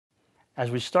As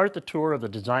we start the tour of the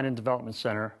Design and Development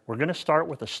Center, we're going to start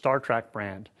with the Trac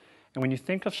brand. And when you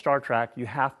think of Trac, you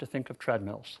have to think of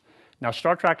treadmills. Now,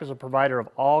 Trac is a provider of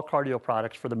all cardio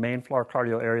products for the main floor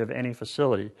cardio area of any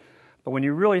facility. But when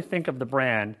you really think of the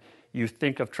brand, you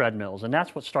think of treadmills. And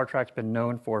that's what Trac's been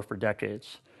known for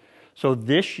decades. So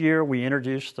this year, we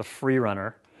introduced the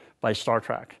Freerunner by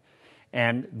Trac.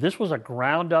 And this was a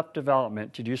ground-up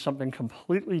development to do something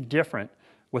completely different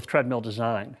with treadmill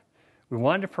design. We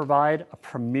wanted to provide a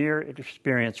premier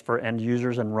experience for end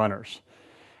users and runners,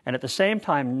 and at the same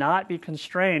time not be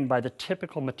constrained by the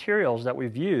typical materials that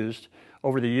we've used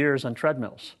over the years on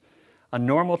treadmills. A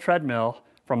normal treadmill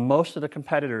from most of the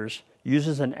competitors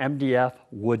uses an MDF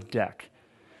wood deck.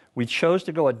 We chose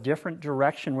to go a different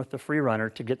direction with the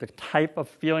Freerunner to get the type of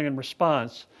feeling and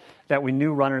response that we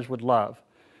knew runners would love.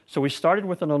 So we started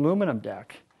with an aluminum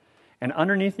deck, and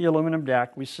underneath the aluminum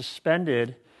deck we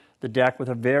suspended the deck with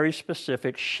a very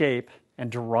specific shape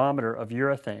and diameter of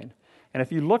urethane. And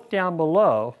if you look down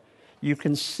below, you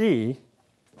can see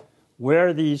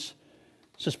where these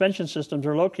suspension systems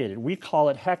are located. We call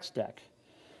it hex deck.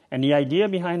 And the idea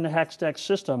behind the hex deck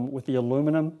system with the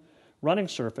aluminum running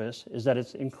surface is that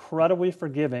it's incredibly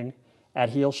forgiving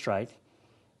at heel strike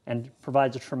and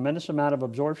provides a tremendous amount of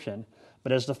absorption.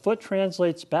 But as the foot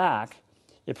translates back,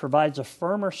 it provides a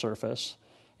firmer surface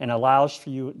and allows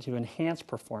for you to enhance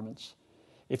performance.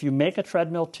 If you make a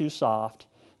treadmill too soft,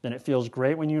 then it feels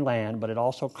great when you land, but it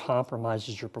also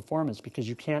compromises your performance because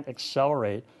you can't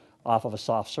accelerate off of a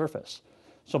soft surface.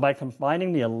 So by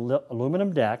combining the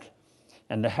aluminum deck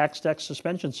and the hex deck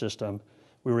suspension system,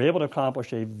 we were able to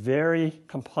accomplish a very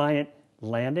compliant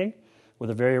landing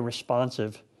with a very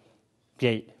responsive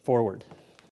gait forward.